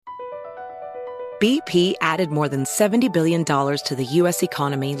BP added more than $70 billion to the U.S.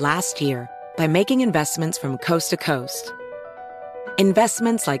 economy last year by making investments from coast to coast.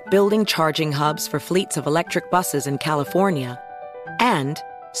 Investments like building charging hubs for fleets of electric buses in California and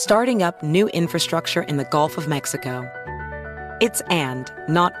starting up new infrastructure in the Gulf of Mexico. It's and,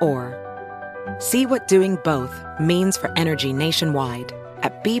 not or. See what doing both means for energy nationwide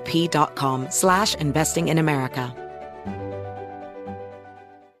at bp.com/investing in America.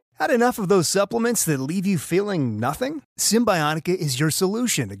 Had enough of those supplements that leave you feeling nothing? Symbiotica is your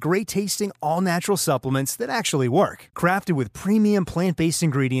solution to great-tasting, all-natural supplements that actually work. Crafted with premium plant-based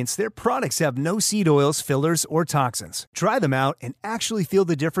ingredients, their products have no seed oils, fillers, or toxins. Try them out and actually feel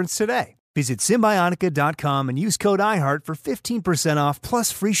the difference today. Visit Symbiotica.com and use code IHEART for 15% off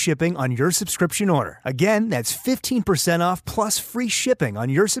plus free shipping on your subscription order. Again, that's 15% off plus free shipping on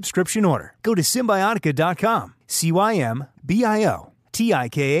your subscription order. Go to Symbiotica.com, CYMBIOTIKA.com.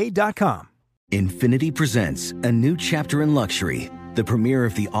 Infiniti presents a new chapter in luxury, the premiere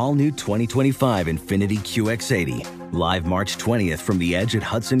of the all-new 2025 Infiniti QX80, live March 20th from the Edge at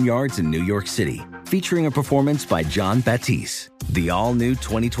Hudson Yards in New York City, featuring a performance by John Batiste. The all-new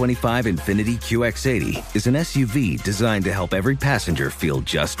 2025 Infiniti QX80 is an SUV designed to help every passenger feel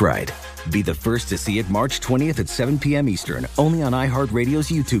just right. Be the first to see it March 20th at 7 p.m. Eastern, only on iHeartRadio's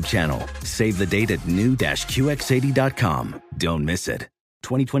YouTube channel. Save the date at new-QX80.com. Don't miss it.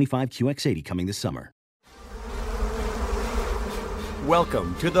 2025 QX80 coming this summer.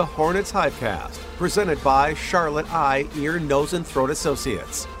 Welcome to the Hornets Hivecast, presented by Charlotte Eye, Ear, Nose, and Throat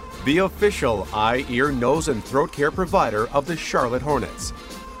Associates, the official eye, ear, nose, and throat care provider of the Charlotte Hornets.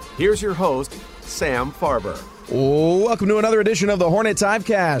 Here's your host, Sam Farber. Welcome to another edition of the Hornets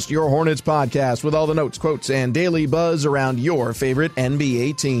Hivecast, your Hornets podcast with all the notes, quotes, and daily buzz around your favorite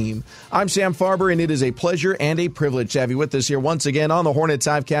NBA team. I'm Sam Farber, and it is a pleasure and a privilege to have you with us here once again on the Hornets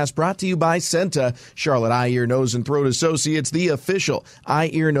Hivecast, brought to you by Senta, Charlotte Eye, Ear, Nose, and Throat Associates, the official eye,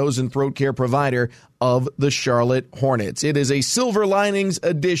 ear, nose, and throat care provider of the Charlotte Hornets. It is a silver linings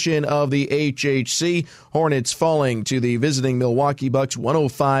edition of the HHC. Hornets falling to the visiting Milwaukee Bucks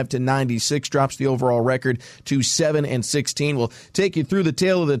 105-96, drops the overall record to 7-16. We'll take you through the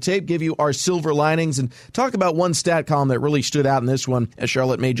tail of the tape, give you our silver linings, and talk about one stat column that really stood out in this one, as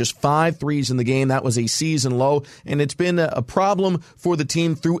Charlotte made just 5 threes in the game. That was a season low, and it's been a problem for the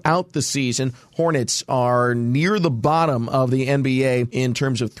team throughout the season. Hornets are near the bottom of the NBA in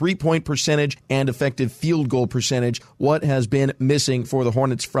terms of three-point percentage and effective field goal percentage. What has been missing for the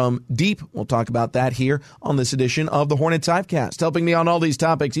Hornets from deep? We'll talk about that here on this edition of the Hornets Hivecast. Helping me on all these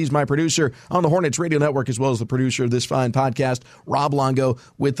topics, he's my producer on the Hornets Radio Network, as well as the producer of this fine podcast, Rob Longo,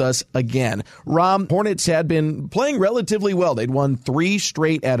 with us again. Rob, Hornets had been playing relatively well. They'd won 3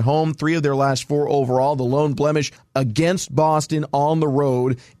 straight at home, 3 of their last 4 overall. The lone blemish against Boston on the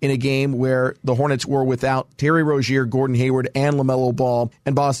road in a game where the Hornets were without Terry Rozier, Gordon Hayward, and LaMelo Ball,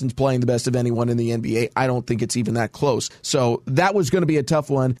 and Boston's playing the best of anyone in the NBA. I don't think it's even that close. So that was going to be a tough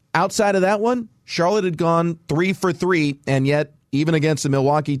one. Outside of that one, Charlotte had gone 3 for 3, and yet even against the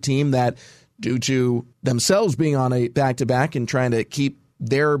Milwaukee team that, due to themselves being on a back-to-back and trying to keep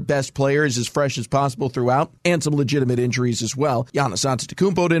their best players as fresh as possible throughout, and some legitimate injuries as well. Giannis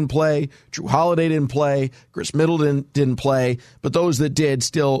Antetokounmpo didn't play, Drew Holiday didn't play, Chris Middleton didn't play, but those that did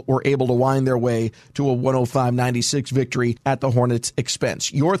still were able to wind their way to a 105-96 victory at the Hornets'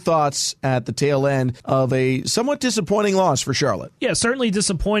 expense. Your thoughts at the tail end of a somewhat disappointing loss for Charlotte? Yeah, certainly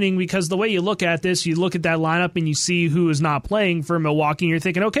disappointing, because the way you look at this, you look at that lineup and you see who is not playing for Milwaukee, and you're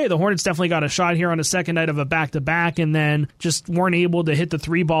thinking, okay, the Hornets definitely got a shot here on the second night of a back-to-back, and then just weren't able to hit the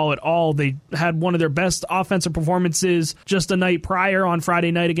 3 ball at all. They had one of their best offensive performances just a night prior on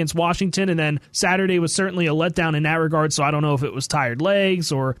Friday night against Washington, and then Saturday was certainly a letdown in that regard, so I don't know if it was tired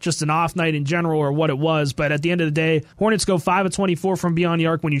legs or just an off night in general or what it was, but at the end of the day, Hornets go 5 of 24 from beyond the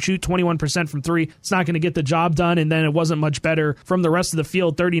arc. When you shoot 21% from 3, it's not going to get the job done, and then it wasn't much better from the rest of the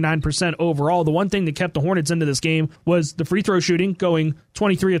field, 39% overall. The one thing that kept the Hornets into this game was the free throw shooting, going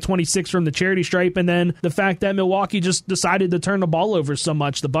 23 of 26 from the charity stripe, and then the fact that Milwaukee just decided to turn the ball over so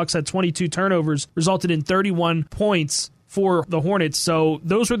much. The Bucks had 22 turnovers, resulted in 31 points for the Hornets. So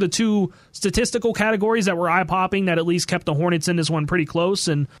those were the 2 statistical categories that were eye-popping that at least kept the Hornets in this one pretty close.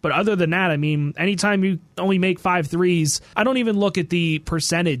 But other than that, I mean, anytime you only make 5 threes, I don't even look at the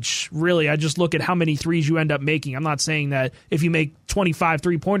percentage, really. I just look at how many threes you end up making. I'm not saying that if you make 25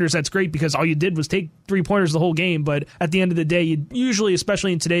 3-pointers, that's great because all you did was take 3-pointers the whole game. But at the end of the day, you usually,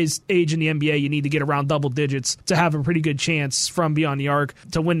 especially in today's age in the NBA, you need to get around double digits to have a pretty good chance from beyond the arc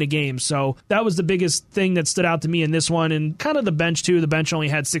to win the game. So that was the biggest thing that stood out to me in this one. And kind of the bench, too. The bench only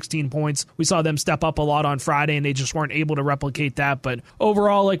had 16 points. We saw them step up a lot on Friday, and they just weren't able to replicate that. But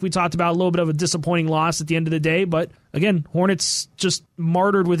overall, like we talked about, a little bit of a disappointing loss at the end of the day. But again, Hornets just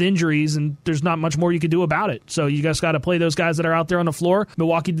martyred with injuries, and there's not much more you could do about it. So you just got to play those guys that are out there on the floor.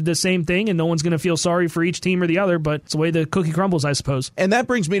 Milwaukee did the same thing, and no one's going to feel sorry for each team or the other, but it's the way the cookie crumbles, I suppose. And that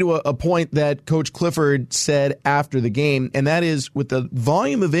brings me to a point that Coach Clifford said after the game, and that is with the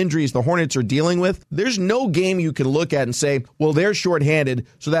volume of injuries the Hornets are dealing with, there's no game you can look at and say, well, they're shorthanded,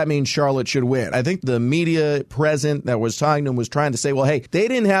 so that means Charlotte should win. I think the media present that was talking to him was trying to say, well, hey, they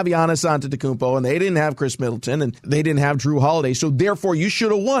didn't have Giannis Antetokounmpo, and they didn't have Chris Middleton, and they didn't have Drew Holiday, so therefore you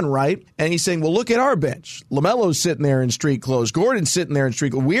should have won, right? And he's saying, well, look at our bench. LaMelo's sitting there in street clothes. Gordon's sitting there in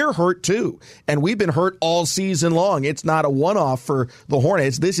street clothes. We're hurt too, and we've been hurt all season long. It's not a one-off for the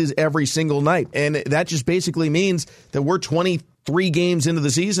Hornets. This is every single night, and that just basically means that we're 23 games into the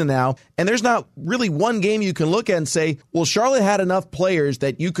season now, and there's not really one game you can look at and say, well, Charlotte had enough players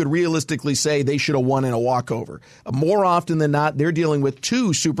that you could realistically say they should have won in a walkover. More often than not, they're dealing with 2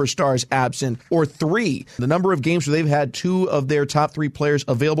 superstars absent or 3. The number of games where they've had 2 of their top 3 players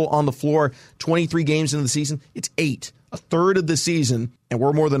available on the floor, 23 games into the season, it's 8. A third of the season, and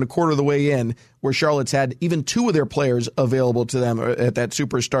we're more than a quarter of the way in, where Charlotte's had even 2 of their players available to them at that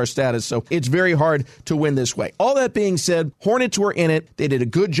superstar status. So it's very hard to win this way. All that being said, Hornets were in it. They did a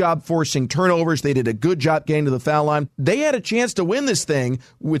good job forcing turnovers. They did a good job getting to the foul line. They had a chance to win this thing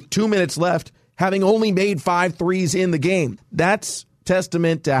with 2 minutes left, having only made 5 threes in the game. That's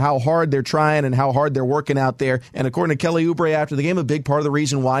testament to how hard they're trying and how hard they're working out there. And according to Kelly Oubre after the game, a big part of the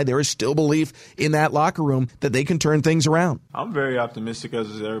reason why there is still belief in that locker room that they can turn things around. I'm very optimistic, as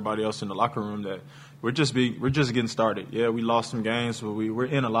is everybody else in the locker room, that we're just getting started. Yeah, we lost some games, but we're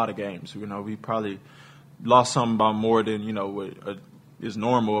in a lot of games. You know, we probably lost some by more than, what is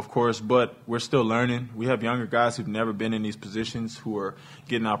normal, of course, but we're still learning. We have younger guys who've never been in these positions who are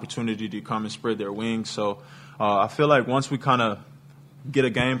getting an opportunity to come and spread their wings. So I feel like once we kind of get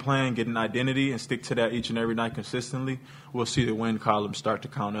a game plan, get an identity, and stick to that each and every night consistently, we'll see the win column start to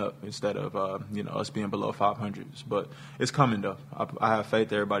count up instead of us being below 500s. But it's coming, though. I have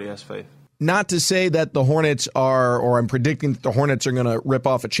faith. Everybody has faith. Not to say that the Hornets are, or I'm predicting that the Hornets are going to rip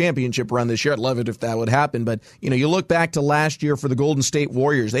off a championship run this year. I'd love it if that would happen. But, you look back to last year for the Golden State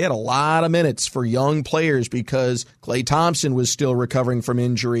Warriors. They had a lot of minutes for young players because Klay Thompson was still recovering from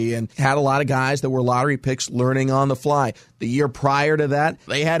injury and had a lot of guys that were lottery picks learning on the fly. The year prior to that,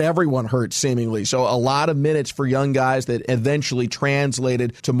 they had everyone hurt seemingly. So a lot of minutes for young guys that eventually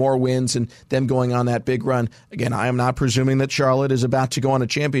translated to more wins and them going on that big run. Again, I am not presuming that Charlotte is about to go on a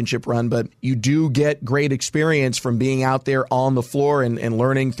championship run, but you do get great experience from being out there on the floor and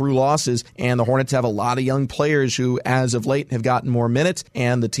learning through losses. And the Hornets have a lot of young players who, as of late, have gotten more minutes,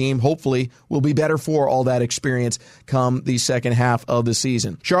 and the team hopefully will be better for all that experience come the second half of the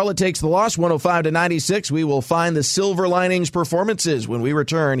season. Charlotte takes the loss 105-96. We will find the silver linings performances when we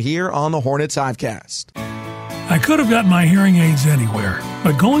return here on the Hornets Hivecast. I could have gotten my hearing aids anywhere,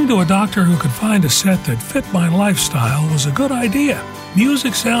 but going to a doctor who could find a set that fit my lifestyle was a good idea.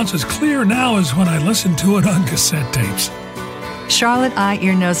 Music sounds as clear now as when I listened to it on cassette tapes. Charlotte Eye,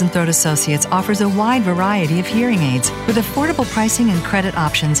 Ear, Nose, and Throat Associates offers a wide variety of hearing aids. With affordable pricing and credit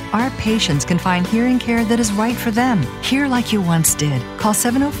options, our patients can find hearing care that is right for them. Hear like you once did. Call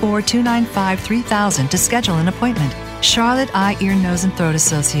 704-295-3000 to schedule an appointment. Charlotte Eye, Ear, Nose, and Throat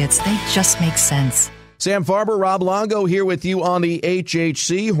Associates. They just make sense. Sam Farber, Rob Longo here with you on the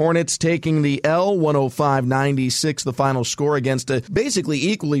HHC. Hornets taking the L, 105-96, the final score against a basically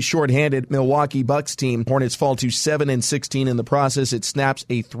equally shorthanded Milwaukee Bucks team. Hornets fall to 7-16 in the process. It snaps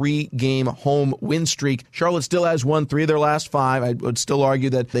a 3-game home win streak. Charlotte still has won 3 of their last 5. I would still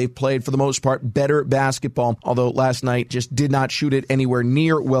argue that they've played, for the most part, better basketball, although last night just did not shoot it anywhere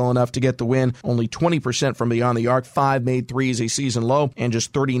near well enough to get the win. Only 20% from beyond the arc, 5 made threes, a season low, and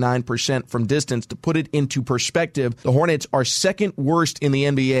just 39% from distance. To put it into perspective, the Hornets are second worst in the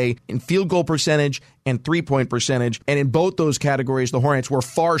NBA in field goal percentage and three-point percentage, and in both those categories, the Hornets were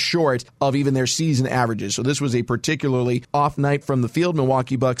far short of even their season averages. So this was a particularly off night from the field.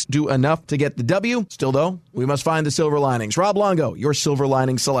 Milwaukee Bucks do enough to get the W. Still, though, we must find the silver linings. Rob Longo, your silver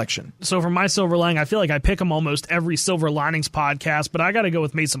lining selection. So for my silver lining, I feel like I pick them almost every silver linings podcast, but I got to go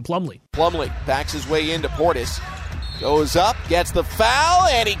with Mason Plumlee. Plumlee backs his way into Portis. Goes up, gets the foul,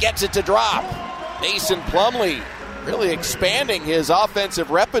 and he gets it to drop. Mason Plumlee really expanding his offensive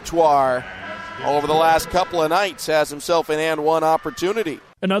repertoire over the last couple of nights has himself an and one opportunity.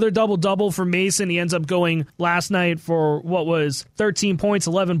 Another double-double for Mason. He ends up going last night for what was 13 points,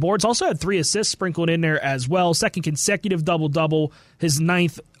 11 boards. Also had 3 assists sprinkled in there as well. Second consecutive double-double, his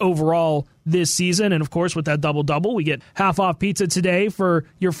 9th overall this season. And, of course, with that double-double, we get half-off pizza today for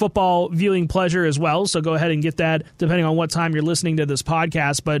your football viewing pleasure as well. So go ahead and get that depending on what time you're listening to this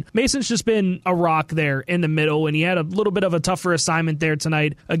podcast. But Mason's just been a rock there in the middle, and he had a little bit of a tougher assignment there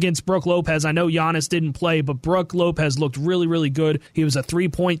tonight against Brook Lopez. I know Giannis didn't play, but Brook Lopez looked really, really good. He was a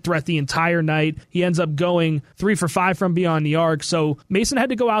 3-point threat the entire night. He ends up going 3 for 5 from beyond the arc. So Mason had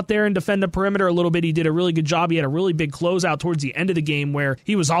to go out there and defend the perimeter a little bit. He did a really good job. He had a really big closeout towards the end of the game where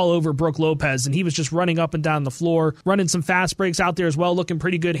he was all over Brook Lopez, and he was just running up and down the floor, running some fast breaks out there as well, looking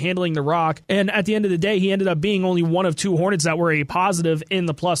pretty good, handling the rock. And at the end of the day, he ended up being only one of 2 Hornets that were a positive in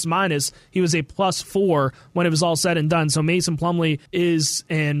the plus-minus. He was a +4 when it was all said and done. So Mason Plumlee is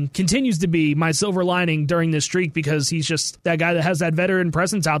and continues to be my silver lining during this streak because he's just that guy that has that veteran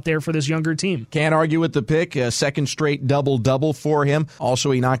presence out there for this younger team. Can't argue with the pick. A second straight double-double for him.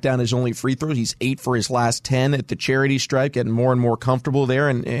 Also, he knocked down his only free throws. He's 8 for his last 10 at the charity stripe, getting more and more comfortable there.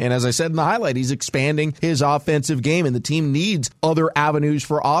 And as I said in the highlight, he's expanding his offensive game, and the team needs other avenues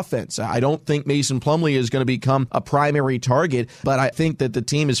for offense. I don't think Mason Plumlee is going to become a primary target, but I think that the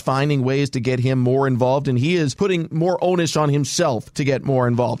team is finding ways to get him more involved, and he is putting more onus on himself to get more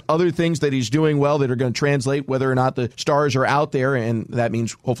involved. Other things that he's doing well that are going to translate whether or not the stars are out there, and that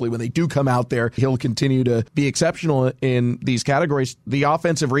means hopefully when they do come out there, he'll continue to be exceptional in these categories. The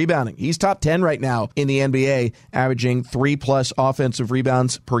offensive rebounding. He's top 10 right now in the NBA, averaging 3+ offensive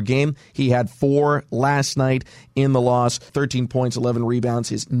rebounds per game. He had 4 last night in the loss, 13 points, 11 rebounds,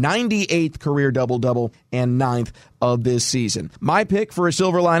 his 98th career double-double and 9th of this season. My pick for a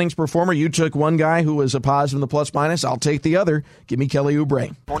Silver Linings performer, you took one guy who was a positive in the plus-minus. I'll take the other. Give me Kelly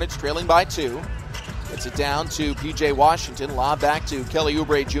Oubre. Hornets trailing by 2. Gets it down to P.J. Washington. Lob back to Kelly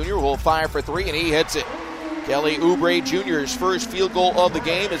Oubre Jr., who will fire for 3, and he hits it. Kelly Oubre Jr.'s first field goal of the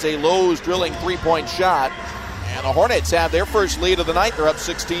game is a Lowe's drilling 3-point shot. And the Hornets have their first lead of the night. They're up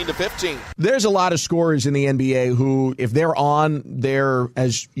 16-15. There's a lot of scorers in the NBA who, if they're on, they're,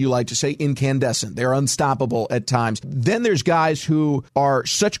 as you like to say, incandescent. They're unstoppable at times. Then there's guys who are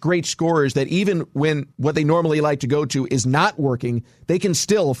such great scorers that even when what they normally like to go to is not working, they can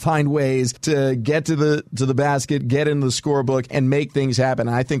still find ways to get to the basket, get into the scorebook, and make things happen.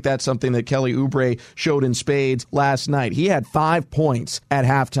 And I think that's something that Kelly Oubre showed in spades last night. He had 5 points at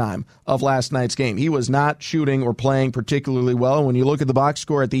halftime of last night's game. He was not shooting or playing particularly well. And when you look at the box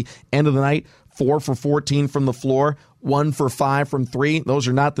score at the end of the night, 4 for 14 from the floor, 1 for 5 from 3. Those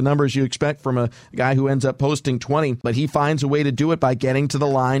are not the numbers you expect from a guy who ends up posting 20, but he finds a way to do it by getting to the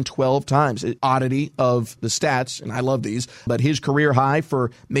line 12 times. Oddity of the stats, and I love these, but his career high for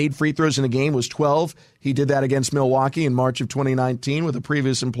made free throws in a game was 12. He did that against Milwaukee in March of 2019 with a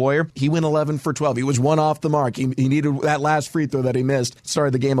previous employer. He went 11 for 12. He was 1 off the mark. He needed that last free throw that he missed.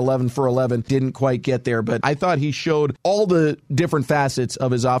 Started the game 11 for 11. Didn't quite get there, but I thought he showed all the different facets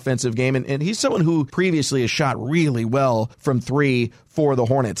of his offensive game, and he's someone who previously has shot really well from 3 for the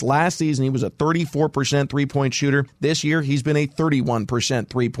Hornets. Last season, he was a 34% three-point shooter. This year, he's been a 31%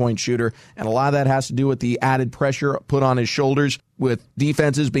 three-point shooter, and a lot of that has to do with the added pressure put on his shoulders, with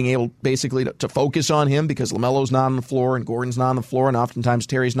defenses being able basically to focus on him because LaMelo's not on the floor and Gordon's not on the floor, and oftentimes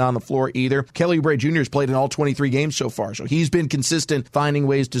Terry's not on the floor either. Kelly Oubre Jr. has played in all 23 games so far, so he's been consistent finding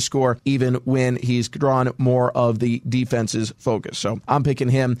ways to score even when he's drawn more of the defense's focus. So I'm picking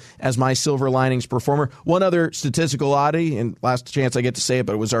him as my Silver Linings performer. One other statistical oddity, and last chance I get to say it,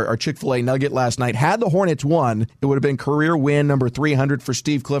 but it was our Chick-fil-A nugget last night. Had the Hornets won, it would have been career win number 300 for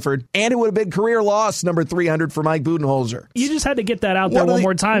Steve Clifford, and it would have been career loss number 300 for Mike Budenholzer. You just had to get that out there one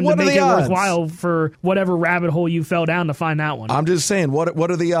more time to make it worthwhile for whatever rabbit hole you fell down to find that one. I'm just saying, what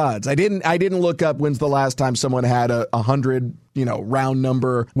are the odds? I didn't look up when's the last time someone had a 100 round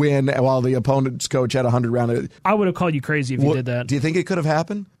number win while the opponent's coach had 100 round. I would have called you crazy if you did that. Do you think it could have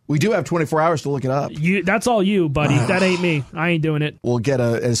happened? We do have 24 hours to look it up. That's all you, buddy. That ain't me. I ain't doing it. We'll get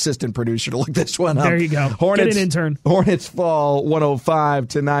an assistant producer to look this one up. There you go. Get an intern. Hornets fall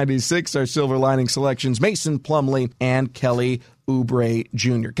 105-96. Our Silver Lining selections, Mason Plumlee and Kelly Oubre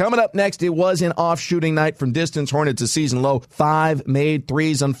Jr. Coming up next, it was an off-shooting night from distance. Hornets a season low, 5 made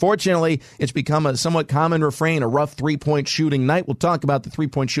threes. Unfortunately, it's become a somewhat common refrain, a rough three-point shooting night. We'll talk about the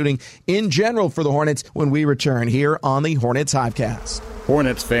three-point shooting in general for the Hornets when we return here on the Hornets Hivecast.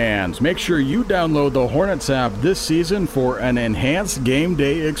 Hornets fans, make sure you download the Hornets app this season for an enhanced game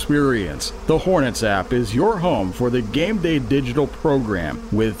day experience. The Hornets app is your home for the game day digital program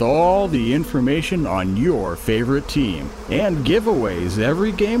with all the information on your favorite team and giveaways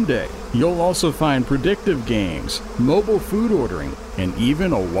every game day. You'll also find predictive games, mobile food ordering, and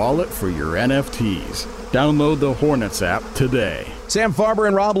even a wallet for your NFTs. Download the Hornets app today. Sam Farber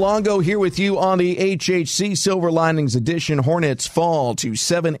and Rob Longo here with you on the HHC Silver Linings Edition. Hornets fall to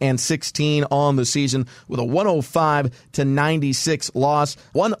 7-16 on the season with a 105-96 loss.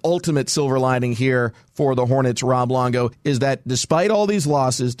 One ultimate silver lining here for the Hornets, Rob Longo, is that despite all these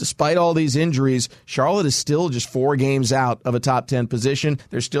losses, despite all these injuries, Charlotte is still just 4 games out of a top 10 position.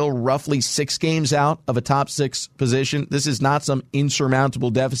 They're still roughly 6 games out of a top 6 position. This is not some insurmountable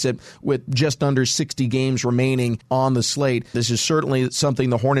deficit with just under 60 games remaining on the slate. This is certainly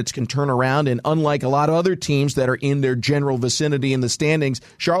something the Hornets can turn around, and unlike a lot of other teams that are in their general vicinity in the standings,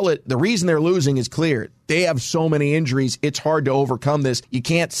 Charlotte, the reason they're losing is clear. They have so many injuries, it's hard to overcome this. You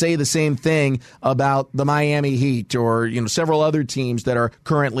can't say the same thing about the Miami Heat or several other teams that are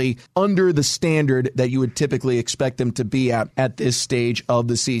currently under the standard that you would typically expect them to be at this stage of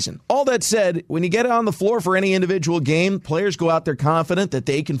the season. All that said, when you get on the floor for any individual game, players go out there confident that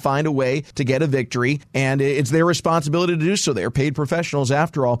they can find a way to get a victory, and it's their responsibility to do so. They're paid professionals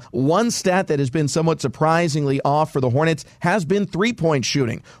after all. One stat that has been somewhat surprisingly off for the Hornets has been three-point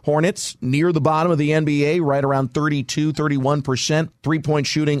shooting. Hornets near the bottom of the NBA, right around 32-31% three-point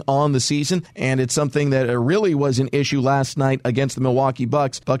shooting on the season, and it's something that really was an issue last night against the Milwaukee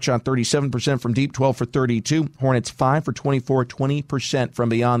Bucks. Bucks shot 37% from deep, 12 for 32. Hornets 5 for 24, 20% from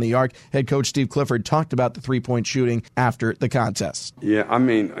beyond the arc. Head coach Steve Clifford talked about the three-point shooting after the contest. Yeah,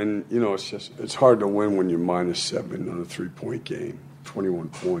 it's hard to win when you're -7 on a three-point game. 21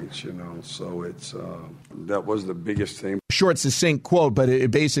 points, so it's that was the biggest thing. Short, succinct quote, but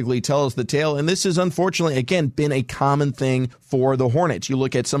it basically tells the tale. And this has unfortunately, again, been a common thing for the Hornets. You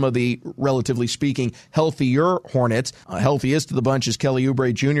look at some of the, relatively speaking, healthier Hornets. Healthiest of the bunch is Kelly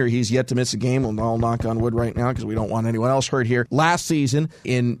Oubre Jr. He's yet to miss a game. Well, I'll knock on wood right now because we don't want anyone else hurt here. Last season,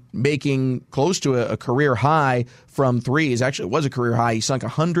 in making close to a career high from threes, actually it was a career high, he sunk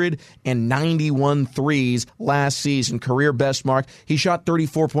 191 threes last season, career best mark. He shot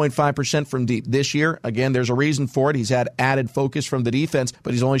 34.5% from deep. This year, again, there's a reason for it. He's had added focus from the defense,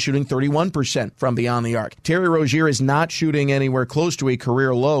 but he's only shooting 31% from beyond the arc. Terry Rozier is not shooting anywhere close to a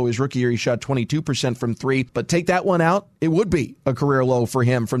career low. His rookie year, he shot 22% from three, but take that one out, it would be a career low for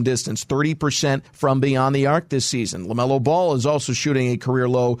him from distance, 30% from beyond the arc this season. LaMelo Ball is also shooting a career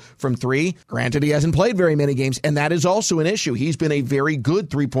low from three. Granted, he hasn't played very many games, and that is also an issue. He's been a very good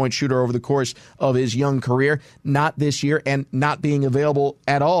three-point shooter over the course of his young career. Not this year, and not being available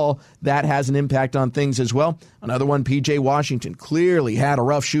at all, that has an impact on things as well. Another one, P.J. Washington, clearly had a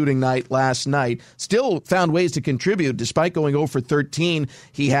rough shooting night last night. Still found ways to contribute. Despite going 0 for 13,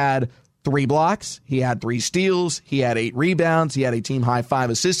 he had 3 blocks, he had 3 steals, he had 8 rebounds, he had a team-high 5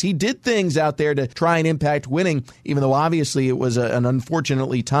 assists. He did things out there to try and impact winning, even though obviously it was an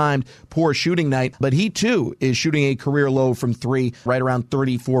unfortunately timed poor shooting night. But he, too, is shooting a career low from 3, right around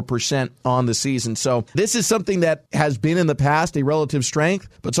 34% on the season. So this is something that has been in the past a relative strength,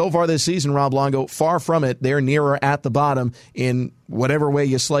 but so far this season, Rob Longo, far from it. They're nearer at the bottom in whatever way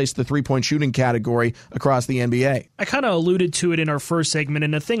you slice the three-point shooting category across the NBA. I kind of alluded to it in our first segment,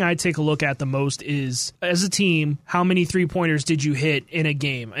 and the thing I take a look at the most is, as a team, how many three-pointers did you hit in a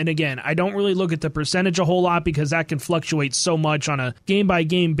game? And again, I don't really look at the percentage a whole lot because that can fluctuate so much on a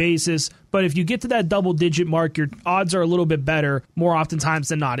game-by-game basis. But if you get to that double-digit mark, your odds are a little bit better more oftentimes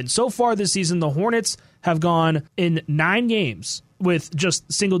than not. And so far this season, the Hornets have gone in 9 games with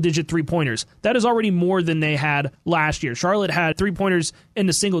just single-digit three-pointers. That is already more than they had last year. Charlotte had three-pointers in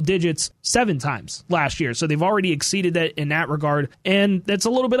the single digits 7 times last year, so they've already exceeded that in that regard, and that's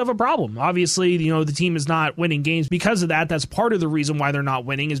a little bit of a problem. Obviously, the team is not winning games because of that. That's part of the reason why they're not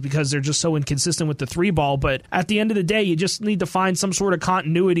winning, is because they're just so inconsistent with the three ball, but at the end of the day, you just need to find some sort of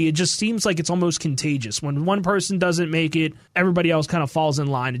continuity. It just seems like it's almost contagious. When one person doesn't make it, everybody else kind of falls in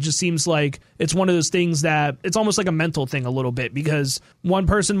line. It just seems like it's one of those things that it's almost like a mental thing a little bit, because one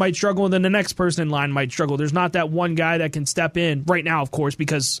person might struggle and then the next person in line might struggle. There's not that one guy that can step in right now, of course,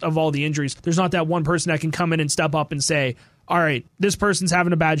 because of all the injuries. There's not that one person that can come in and step up and say, all right, this person's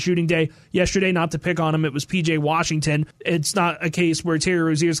having a bad shooting day. Yesterday, not to pick on him, it was P.J. Washington. It's not a case where Terry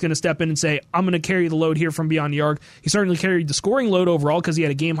Rozier is going to step in and say, I'm going to carry the load here from beyond the arc. He certainly carried the scoring load overall because he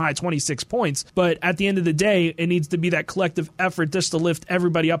had a game-high 26 points. But at the end of the day, it needs to be that collective effort just to lift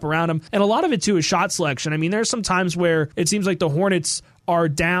everybody up around him. And a lot of it, too, is shot selection. I mean, there's some times where it seems like the Hornets are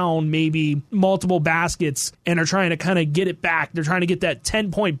down maybe multiple baskets and are trying to kind of get it back. They're trying to get that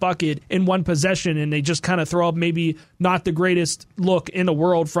 10-point bucket in one possession, and they just kind of throw up maybe not the greatest look in the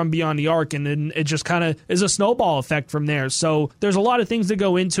world from beyond the arc, and then it just kind of is a snowball effect from there. So there's a lot of things that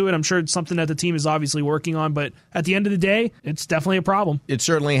go into it. I'm sure it's something that the team is obviously working on, but at the end of the day, it's definitely a problem. It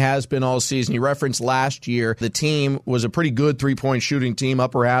certainly has been all season. You referenced last year, the team was a pretty good three-point shooting team,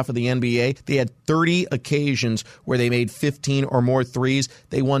 upper half of the NBA. They had 30 occasions where they made 15 or more threes.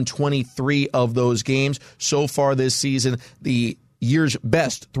 They won 23 of those games. So far this season, the year's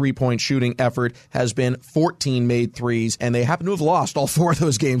best three-point shooting effort has been 14 made threes, and they happen to have lost all 4 of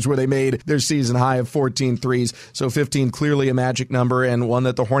those games where they made their season high of 14 threes. So 15 clearly a magic number, and one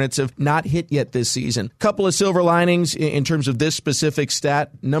that the Hornets have not hit yet this season. Couple of silver linings in terms of this specific stat.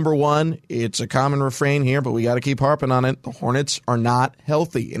 Number one, it's a common refrain here, but we got to keep harping on it. The Hornets are not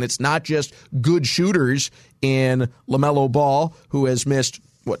healthy, and it's not just good shooters in LaMelo Ball, who has missed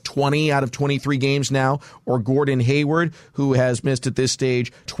 20 out of 23 games now, or Gordon Hayward, who has missed at this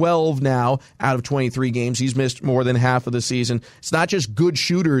stage 12 now out of 23 games. He's missed more than half of the season. It's not just good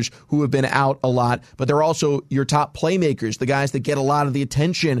shooters who have been out a lot, but they're also your top playmakers, the guys that get a lot of the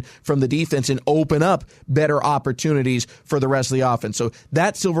attention from the defense and open up better opportunities for the rest of the offense. So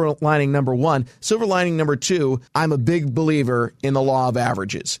that's silver lining number one. Silver lining number two, I'm a big believer in the law of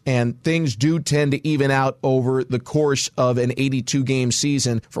averages, and things do tend to even out over the course of an 82-game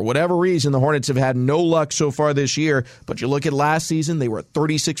season. For whatever reason, the Hornets have had no luck so far this year, but you look at last season, they were a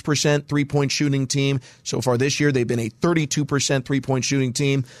 36% three-point shooting team. So far this year, they've been a 32% three-point shooting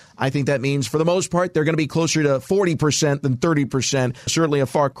team. I think that means, for the most part, they're going to be closer to 40% than 30%. Certainly a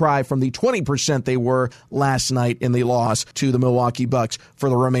far cry from the 20% they were last night in the loss to the Milwaukee Bucks for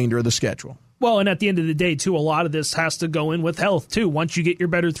the remainder of the schedule. Well, and at the end of the day, too, a lot of this has to go in with health, too, once you get your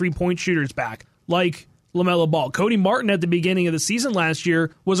better three-point shooters back. Like LaMelo Ball. Cody Martin at the beginning of the season last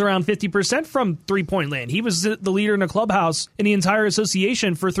year was around 50% from three-point land. He was the leader in the clubhouse in the entire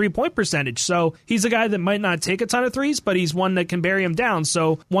association for three-point percentage. So he's a guy that might not take a ton of threes, but he's one that can bury him down.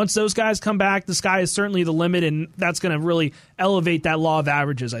 So once those guys come back, the sky is certainly the limit, and that's going to really elevate that law of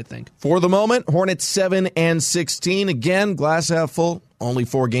averages, I think. For the moment, Hornets 7-16. Again, glass half full. Only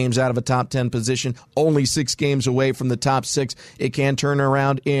 4 games out of a top 10 position, only 6 games away from the top 6. It can turn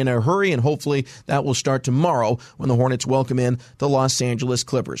around in a hurry, and hopefully that will start tomorrow when the Hornets welcome in the Los Angeles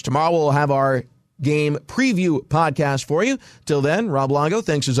Clippers. Tomorrow we'll have our game preview podcast for you. Till then, Rob Longo,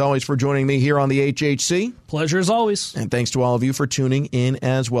 thanks as always for joining me here on the HHC. Pleasure as always. And thanks to all of you for tuning in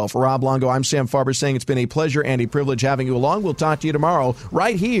as well. For Rob Longo, I'm Sam Farber saying it's been a pleasure and a privilege having you along. We'll talk to you tomorrow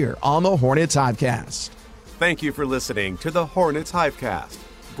right here on the Hornets Hivecast. Thank you for listening to the Hornets Hivecast,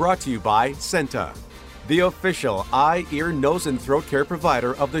 brought to you by Senta, the official eye, ear, nose, and throat care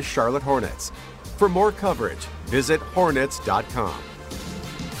provider of the Charlotte Hornets. For more coverage, visit hornets.com.